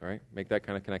partners, all right? Make that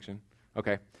kind of connection.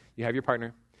 Okay, you have your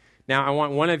partner. Now, I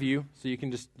want one of you, so you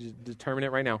can just determine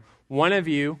it right now. One of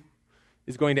you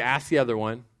is going to ask the other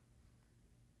one,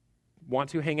 want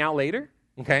to hang out later?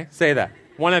 Okay, say that.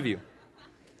 One of you.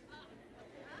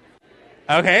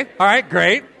 Okay, all right,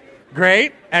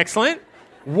 great, excellent,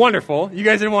 wonderful. You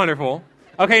guys did wonderful.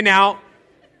 Okay, now,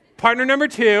 partner number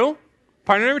two,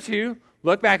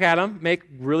 look back at him, make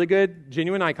really good,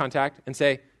 genuine eye contact, and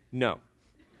say, no.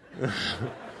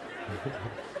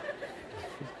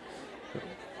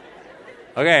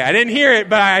 Okay, I didn't hear it,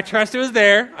 but I trust it was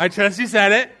there. I trust you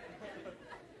said it.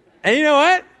 And you know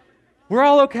what? We're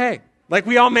all okay.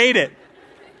 We all made it.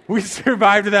 We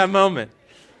survived that moment.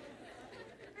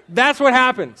 That's what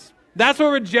happens. That's what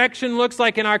rejection looks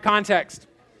like in our context.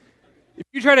 If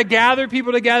you try to gather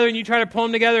people together and you try to pull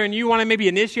them together and you want to maybe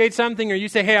initiate something, or you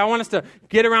say, hey, I want us to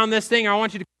get around this thing, or I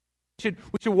want you to,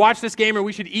 we should watch this game, or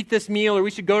we should eat this meal, or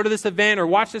we should go to this event, or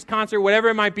watch this concert, whatever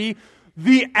it might be,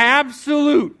 the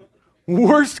absolute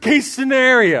worst case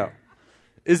scenario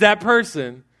is that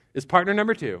person is partner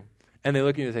number two, and they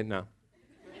look at you and say, no.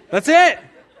 That's it.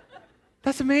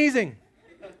 That's amazing.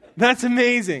 That's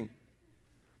amazing.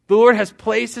 The Lord has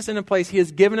placed us in a place. He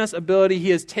has given us ability.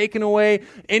 He has taken away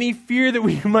any fear that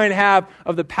we might have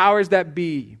of the powers that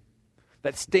be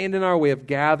that stand in our way of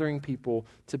gathering people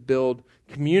to build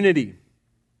community.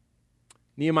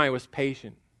 Nehemiah was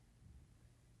patient.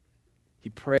 He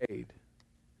prayed.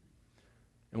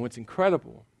 And what's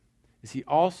incredible is he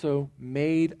also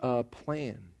made a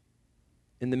plan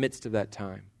in the midst of that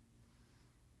time.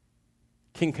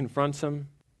 King confronts him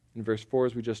in verse 4,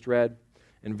 as we just read.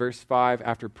 In verse 5,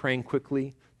 after praying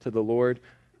quickly to the Lord,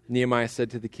 Nehemiah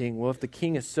said to the king, well, if the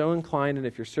king is so inclined and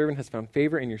if your servant has found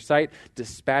favor in your sight,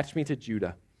 dispatch me to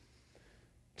Judah.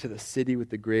 to the city with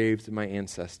the graves of my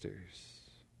ancestors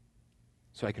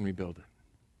so I can rebuild it.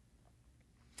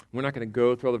 We're not going to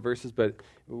go through all the verses, but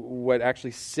what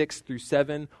actually 6 through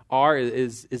 7 are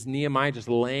is Nehemiah just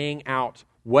laying out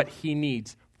what he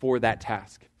needs for that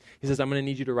task. He says, I'm going to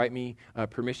need you to write me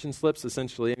permission slips,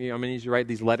 essentially. I'm going to need you to write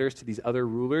these letters to these other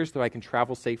rulers so I can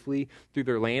travel safely through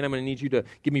their land. I'm going to need you to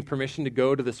give me permission to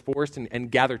go to this forest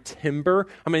and gather timber.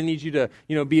 I'm going to need you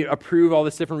to approve all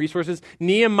this different resources.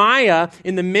 Nehemiah,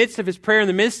 in the midst of his prayer, in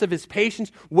the midst of his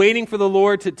patience, waiting for the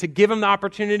Lord to give him the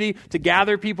opportunity to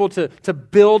gather people, to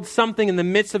build something in the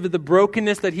midst of the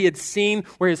brokenness that he had seen,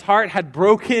 where his heart had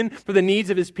broken for the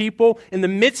needs of his people. In the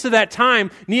midst of that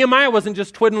time, Nehemiah wasn't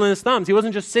just twiddling his thumbs. He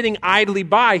wasn't just sitting idly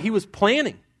by. He was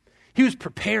planning. He was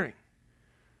preparing.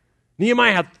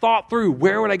 Nehemiah had thought through,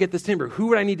 where would I get this timber? Who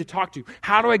would I need to talk to?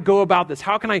 How do I go about this?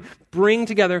 How can I bring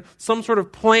together some sort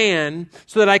of plan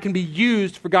so that I can be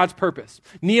used for God's purpose?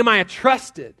 Nehemiah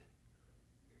trusted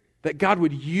that God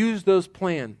would use those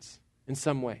plans in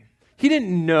some way. He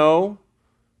didn't know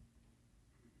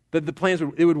that the plans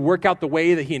would work out the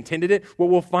way that he intended it. What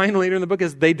we'll find later in the book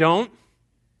is they don't.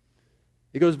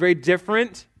 It goes very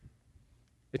different.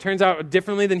 It turns out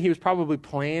differently than he was probably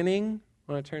planning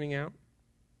on it turning out.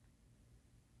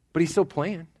 But he still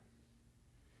planned.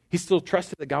 He still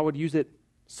trusted that God would use it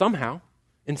somehow,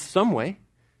 in some way,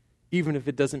 even if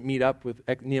it doesn't meet up with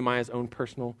Nehemiah's own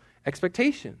personal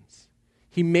expectations.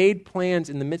 He made plans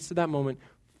in the midst of that moment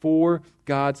for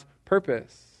God's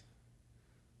purpose.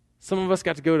 Some of us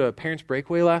got to go to a parents'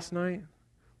 breakaway last night,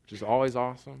 which is always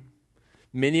awesome.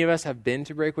 Many of us have been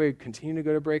to breakaway, continue to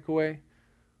go to breakaway.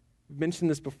 I've mentioned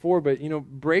this before, but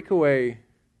breakaway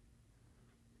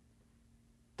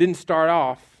didn't start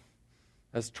off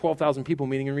as 12,000 people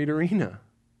meeting in Reed Arena.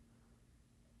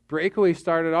 Breakaway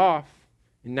started off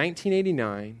in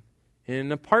 1989 in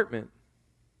an apartment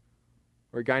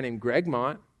where a guy named Greg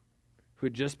Mott, who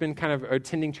had just been kind of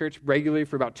attending church regularly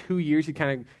for about 2 years. He'd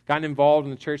kind of gotten involved in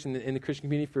the church and in the Christian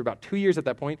community for about 2 years at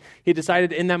that point. He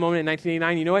decided in that moment in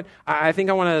 1989, you know what? I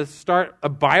think I want to start a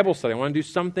Bible study. I want to do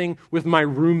something with my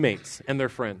roommates and their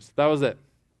friends. That was it.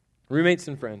 Roommates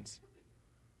and friends.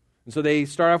 And so they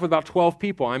start off with about 12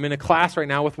 people. I'm in a class right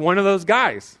now with one of those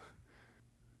guys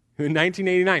who in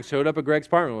 1989 showed up at Greg's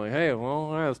apartment. Like, hey, well,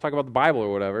 all right, let's talk about the Bible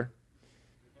or whatever.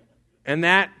 And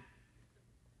that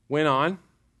went on.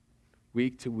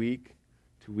 Week to week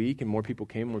to week, and more people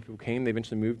came. They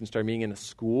eventually moved and started meeting in a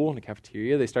school, in a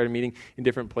cafeteria. They started meeting in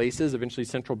different places. Eventually,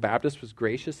 Central Baptist was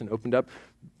gracious and opened up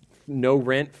no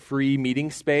rent, free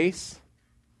meeting space.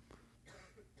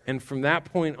 And from that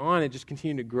point on, it just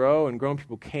continued to grow and grow, and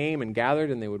people came and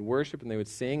gathered, and they would worship, and they would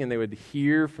sing, and they would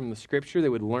hear from the Scripture. They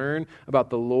would learn about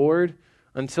the Lord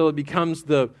until it becomes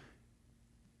the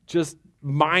just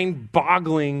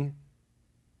mind-boggling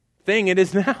thing it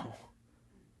is now.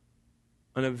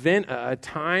 An event, a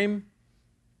time,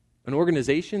 an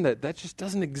organization that just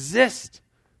doesn't exist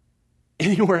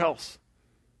anywhere else.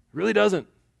 It really doesn't.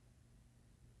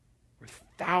 Where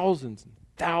thousands and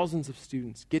thousands of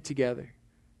students get together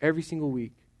every single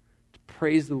week to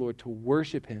praise the Lord, to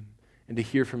worship Him, and to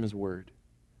hear from His Word.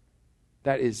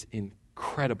 That is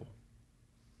incredible.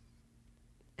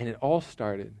 And it all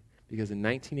started because in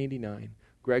 1989,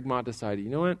 Greg Mott decided,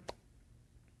 you know what?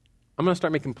 I'm going to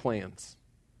start making plans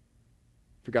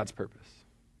for God's purpose.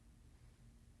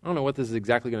 I don't know what this is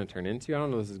exactly going to turn into. I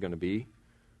don't know what this is going to be.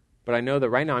 But I know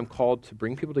that right now I'm called to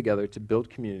bring people together to build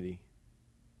community.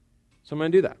 So I'm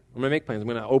going to do that. I'm going to make plans. I'm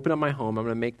going to open up my home. I'm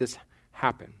going to make this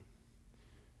happen.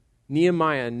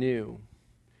 Nehemiah knew,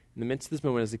 in the midst of this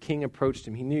moment, as the king approached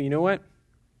him, he knew, you know what?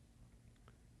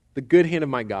 The good hand of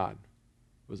my God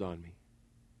was on me.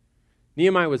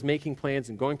 Nehemiah was making plans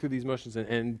and going through these motions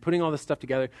and putting all this stuff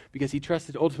together because he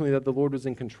trusted ultimately that the Lord was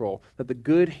in control, that the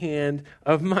good hand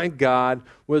of my God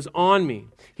was on me.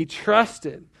 He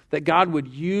trusted that God would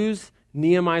use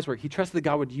Nehemiah's work. He trusted that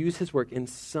God would use his work in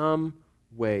some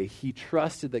way. He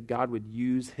trusted that God would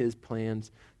use his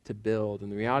plans to build.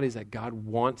 And the reality is that God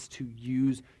wants to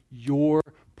use your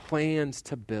plans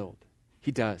to build.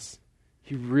 He does.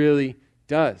 He really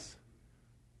does.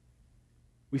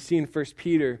 We see in 1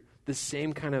 Peter the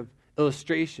same kind of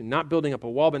illustration, not building up a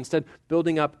wall, but instead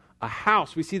building up a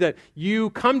house. We see that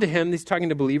you come to him, he's talking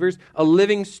to believers, a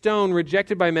living stone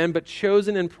rejected by men, but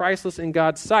chosen and priceless in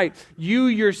God's sight. You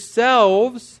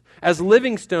yourselves, as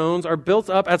living stones, are built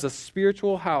up as a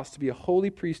spiritual house to be a holy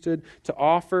priesthood, to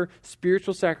offer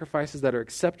spiritual sacrifices that are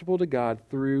acceptable to God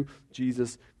through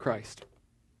Jesus Christ.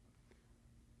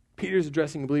 Peter's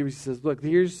addressing the believers. He says, look,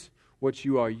 here's what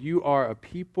you are. You are a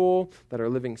people that are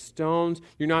living stones.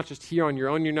 You're not just here on your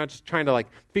own. You're not just trying to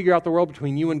figure out the world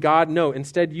between you and God. No,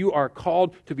 instead you are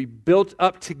called to be built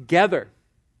up together.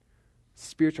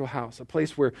 Spiritual house, a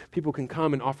place where people can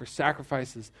come and offer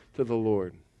sacrifices to the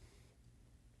Lord.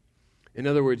 In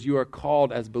other words, you are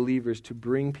called as believers to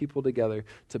bring people together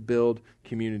to build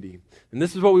community. And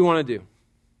this is what we want to do.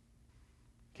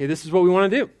 Okay, this is what we want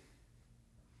to do.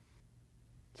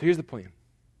 So here's the plan.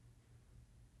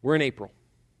 We're in April.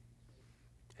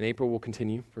 And April will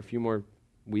continue for a few more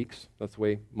weeks. That's the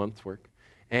way months work.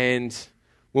 And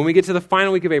when we get to the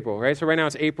final week of April, right? So right now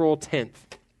it's April 10th.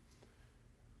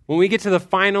 When we get to the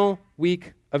final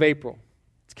week of April,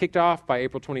 it's kicked off by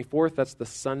April 24th. That's the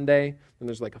Sunday. And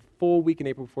there's a full week in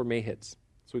April before May hits.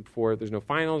 So week before, there's no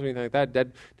finals or anything like that.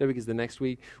 Dead Week is the next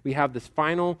week. We have this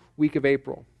final week of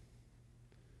April.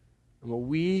 And what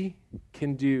we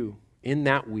can do in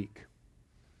that week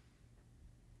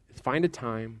is find a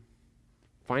time,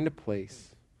 find a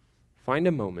place, find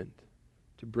a moment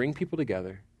to bring people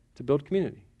together to build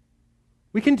community.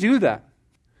 We can do that.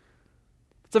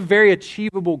 It's a very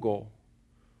achievable goal.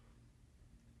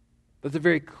 That's a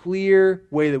very clear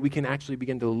way that we can actually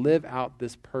begin to live out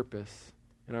this purpose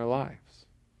in our lives.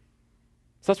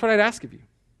 So that's what I'd ask of you.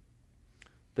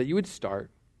 That you would start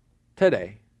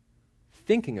today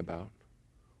thinking about,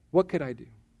 what could I do?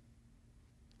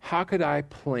 How could I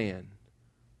plan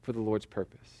for the Lord's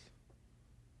purpose?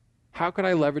 How could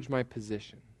I leverage my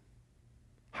position?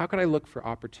 How could I look for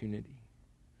opportunity?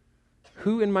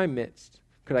 Who in my midst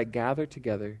could I gather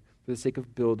together for the sake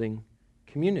of building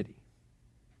community?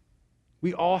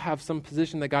 We all have some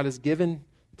position that God has given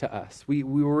to us. We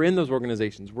were in those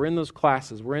organizations. We're in those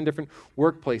classes. We're in different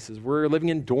workplaces. We're living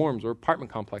in dorms or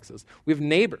apartment complexes. We have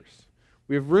neighbors.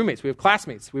 We have roommates. We have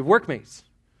classmates. We have workmates.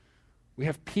 We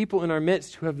have people in our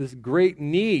midst who have this great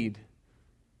need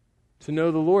to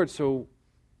know the Lord. So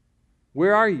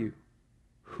where are you?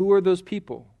 Who are those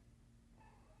people?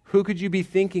 Who could you be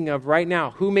thinking of right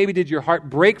now? Who maybe did your heart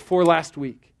break for last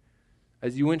week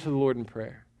as you went to the Lord in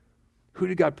prayer? Who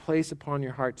did God place upon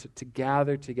your heart to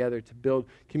gather together, to build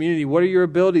community? What are your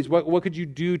abilities? What could you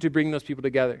do to bring those people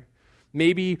together?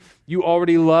 Maybe you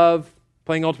already love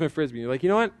playing Ultimate Frisbee. You're like, you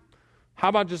know what? How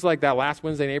about just that last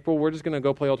Wednesday in April, we're just going to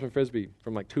go play Ultimate Frisbee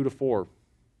from 2 to 4.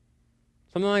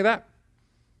 Something like that.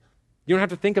 You don't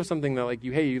have to think of something that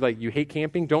you hate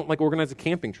camping. Don't organize a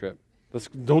camping trip.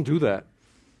 Don't do that.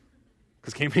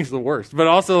 Because camping's the worst. But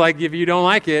also if you don't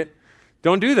like it,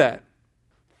 don't do that.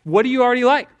 What do you already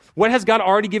like? What has God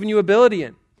already given you ability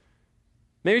in?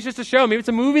 Maybe it's just a show. Maybe it's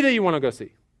a movie that you want to go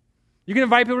see. You can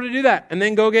invite people to do that and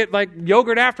then go get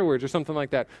yogurt afterwards or something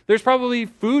like that. There's probably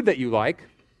food that you like.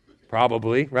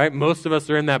 Probably, right? Most of us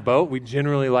are in that boat. We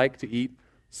generally like to eat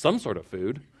some sort of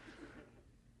food.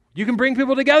 You can bring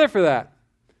people together for that.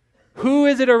 Who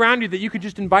is it around you that you could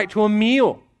just invite to a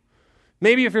meal?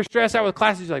 Maybe if you're stressed out with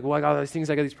classes, you're like, well, I got all these things,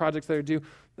 I got these projects that are due.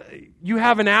 You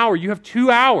have an hour, you have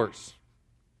 2 hours,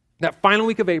 that final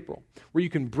week of April, where you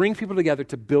can bring people together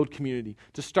to build community,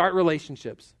 to start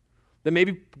relationships that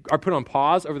maybe are put on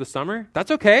pause over the summer.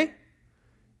 That's okay.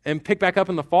 And pick back up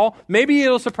in the fall. Maybe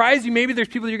it'll surprise you. Maybe there's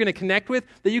people you're going to connect with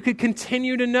that you could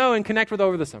continue to know and connect with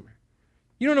over the summer.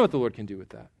 You don't know what the Lord can do with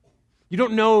that. You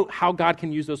don't know how God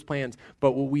can use those plans,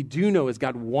 but what we do know is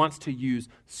God wants to use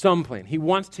some plan. He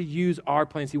wants to use our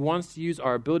plans. He wants to use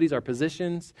our abilities, our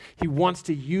positions. He wants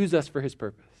to use us for his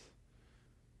purpose.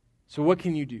 So what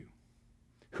can you do?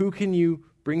 Who can you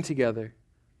bring together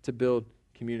to build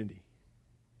community?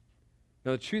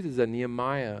 Now the truth is that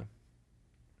Nehemiah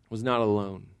was not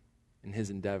alone in his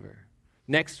endeavor.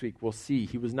 Next week, we'll see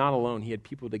he was not alone. He had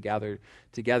people to gather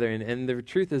together. And the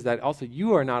truth is that also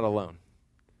you are not alone.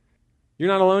 You're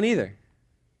not alone either.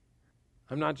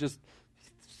 I'm not just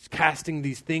casting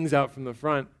these things out from the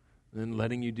front and then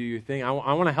letting you do your thing. I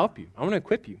want to help you. I want to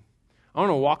equip you. I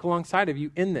want to walk alongside of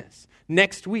you in this.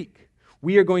 Next week,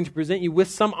 we are going to present you with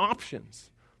some options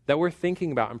that we're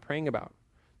thinking about and praying about.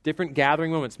 Different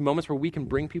gathering moments where we can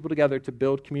bring people together to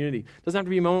build community. It doesn't have to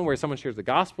be a moment where someone shares the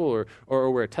gospel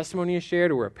or where a testimony is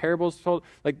shared or where a parable is told.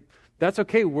 That's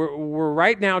okay. We're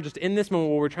right now just in this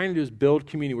moment, what we're trying to do is build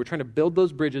community. We're trying to build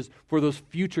those bridges for those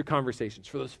future conversations,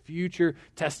 for those future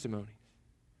testimonies.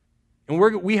 And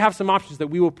we have some options that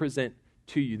we will present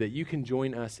to you that you can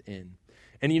join us in.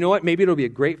 And you know what? Maybe it'll be a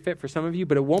great fit for some of you,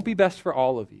 but it won't be best for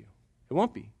all of you. It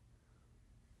won't be.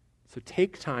 So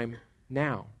take time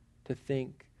now to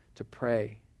think, to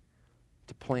pray,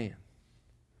 to plan.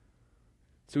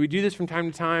 So we do this from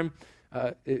time to time.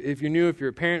 if you're new, if you're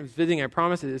a parent who's visiting, I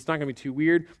promise it's not going to be too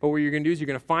weird. But what you're going to do is you're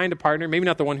going to find a partner, maybe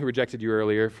not the one who rejected you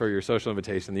earlier for your social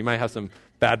invitation. You might have some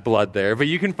bad blood there. But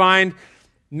you can find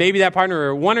maybe that partner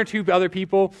or one or two other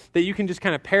people that you can just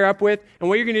kind of pair up with. And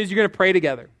what you're going to do is you're going to pray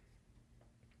together.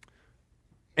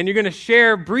 And you're going to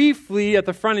share briefly at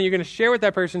the front, and you're going to share with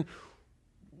that person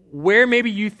where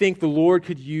maybe you think the Lord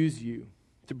could use you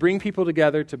to bring people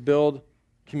together to build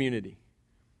community.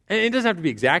 And it doesn't have to be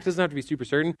exact. It doesn't have to be super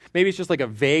certain. Maybe it's just like a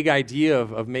vague idea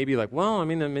of maybe like, well, I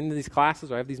mean, I'm in these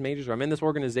classes, or I have these majors, or I'm in this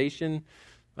organization.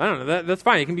 I don't know. That's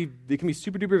fine. It can be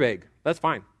super duper vague. That's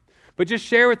fine. But just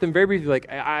share with them very briefly, like,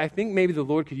 I think maybe the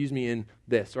Lord could use me in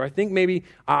this, or I think maybe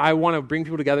I want to bring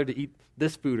people together to eat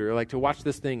this food, or like to watch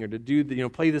this thing, or to do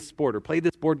play this sport, or play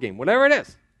this board game, whatever it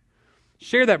is.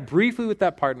 Share that briefly with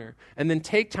that partner, and then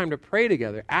take time to pray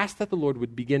together. Ask that the Lord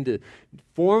would begin to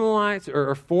formalize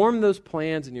or form those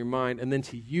plans in your mind, and then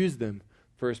to use them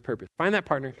for His purpose. Find that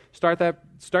partner,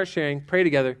 start sharing, pray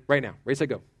together right now. Ready, set,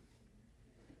 go.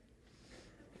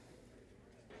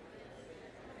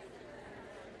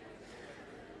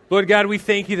 Lord God, we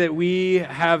thank you that we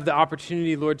have the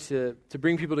opportunity, Lord, to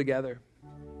bring people together.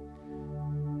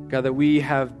 God, that we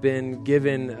have been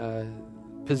given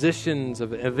positions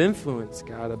of influence,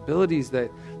 God, abilities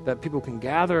that people can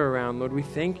gather around. Lord, we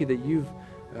thank you that you've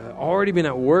already been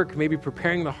at work, maybe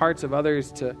preparing the hearts of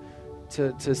others to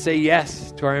say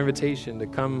yes to our invitation, to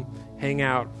come hang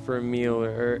out for a meal,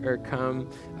 or come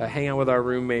hang out with our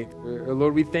roommate. Or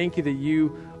Lord, we thank you that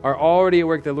you are already at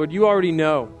work, that, Lord, you already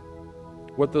know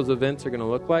what those events are going to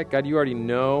look like. God, you already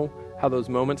know how those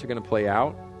moments are going to play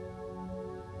out.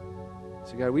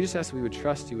 So God, we just ask that we would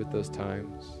trust you with those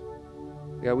times.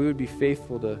 God, we would be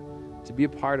faithful to be a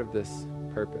part of this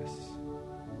purpose.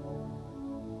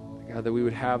 God, that we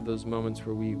would have those moments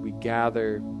where we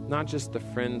gather, not just the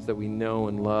friends that we know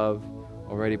and love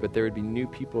already, but there would be new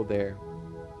people there.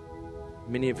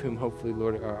 Many of whom, hopefully,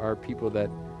 Lord, are people that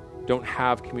don't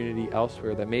have community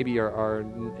elsewhere, that maybe are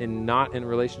not in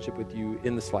relationship with you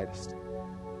in the slightest.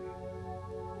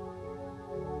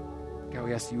 God,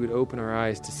 we ask you would open our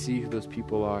eyes to see who those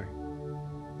people are.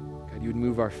 God, you would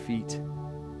move our feet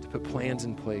to put plans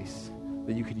in place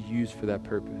that you could use for that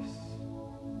purpose.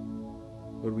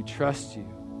 Lord, we trust you.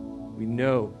 We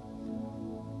know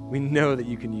that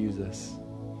you can use us.